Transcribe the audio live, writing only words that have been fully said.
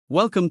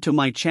Welcome to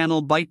my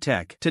channel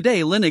ByteTech. Today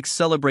Linux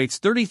celebrates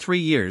 33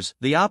 years,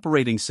 the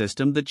operating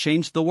system that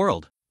changed the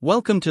world.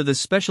 Welcome to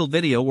this special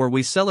video where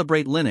we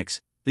celebrate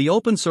Linux, the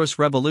open source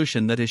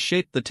revolution that has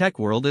shaped the tech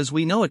world as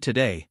we know it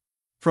today.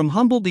 From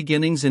humble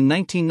beginnings in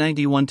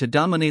 1991 to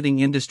dominating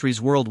industries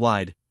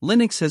worldwide,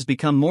 Linux has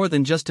become more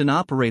than just an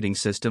operating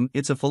system.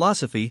 It's a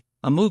philosophy,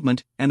 a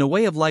movement, and a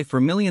way of life for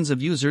millions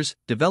of users,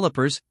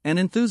 developers, and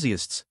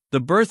enthusiasts. The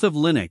birth of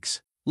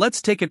Linux.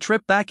 Let's take a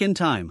trip back in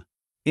time.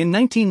 In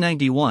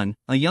 1991,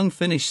 a young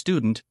Finnish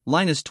student,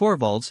 Linus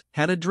Torvalds,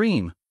 had a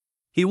dream.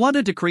 He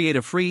wanted to create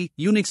a free,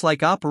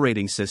 Unix-like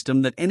operating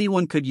system that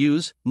anyone could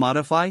use,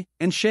 modify,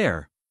 and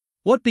share.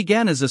 What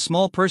began as a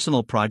small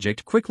personal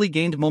project quickly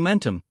gained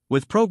momentum,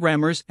 with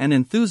programmers and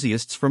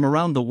enthusiasts from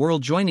around the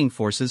world joining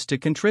forces to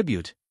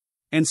contribute.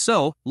 And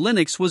so,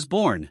 Linux was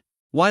born.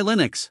 Why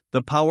Linux?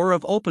 The power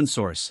of open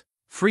source,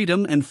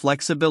 freedom and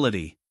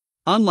flexibility.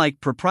 Unlike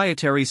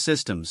proprietary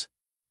systems,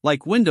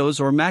 like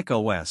Windows or Mac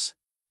OS,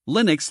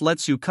 Linux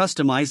lets you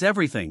customize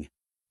everything.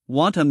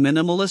 Want a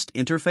minimalist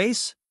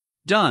interface?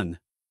 Done.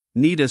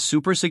 Need a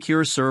super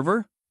secure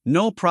server?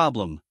 No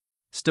problem.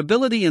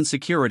 Stability and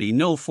security,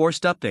 no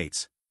forced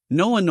updates.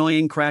 No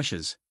annoying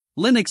crashes.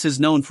 Linux is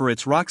known for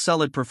its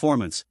rock-solid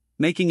performance,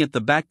 making it the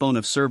backbone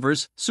of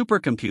servers,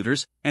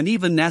 supercomputers, and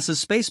even NASA's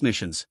space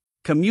missions.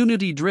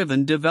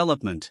 Community-driven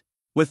development.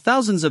 With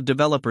thousands of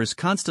developers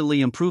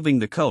constantly improving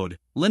the code,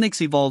 Linux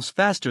evolves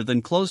faster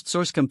than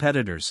closed-source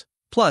competitors.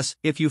 Plus,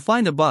 if you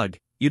find a bug,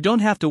 you don't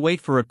have to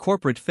wait for a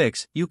corporate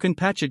fix, you can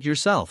patch it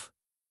yourself.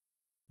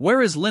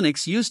 Where is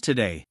Linux used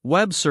today?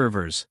 Web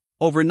servers.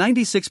 Over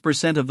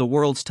 96% of the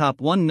world's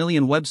top 1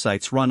 million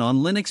websites run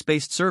on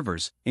Linux-based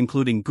servers,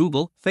 including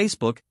Google,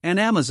 Facebook, and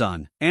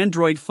Amazon.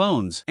 Android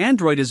phones.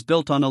 Android is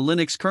built on a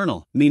Linux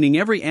kernel, meaning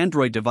every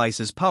Android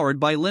device is powered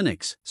by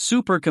Linux.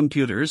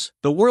 Supercomputers.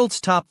 The world's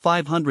top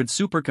 500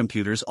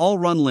 supercomputers all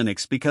run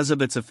Linux because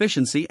of its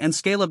efficiency and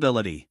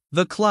scalability.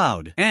 The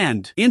cloud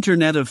and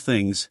Internet of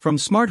Things. From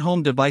smart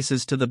home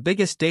devices to the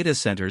biggest data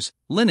centers,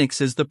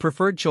 Linux is the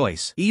preferred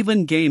choice.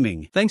 Even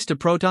gaming. Thanks to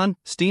Proton,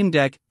 Steam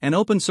Deck, and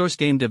open-source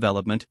game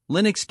development,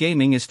 Linux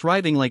gaming is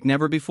thriving like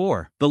never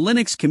before. The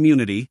Linux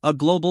community, a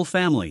global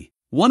family.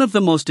 One of the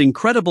most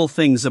incredible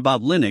things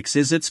about Linux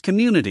is its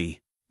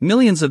community.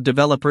 Millions of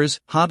developers,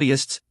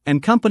 hobbyists,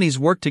 and companies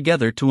work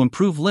together to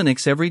improve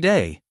Linux every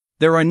day.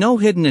 There are no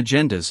hidden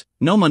agendas,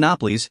 no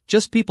monopolies,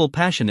 just people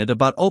passionate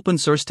about open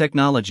source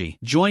technology.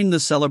 Join the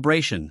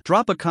celebration.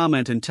 Drop a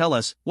comment and tell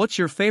us, what's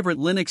your favorite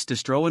Linux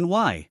distro and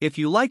why? If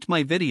you liked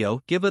my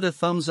video, give it a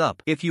thumbs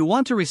up. If you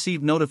want to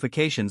receive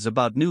notifications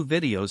about new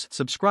videos,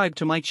 subscribe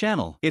to my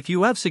channel. If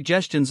you have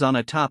suggestions on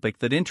a topic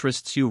that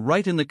interests you,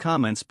 write in the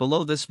comments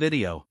below this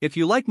video. If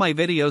you like my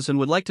videos and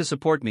would like to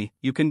support me,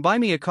 you can buy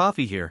me a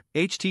coffee here,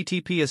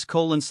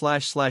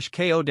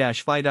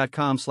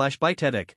 https://ko-fi.com/bytetek.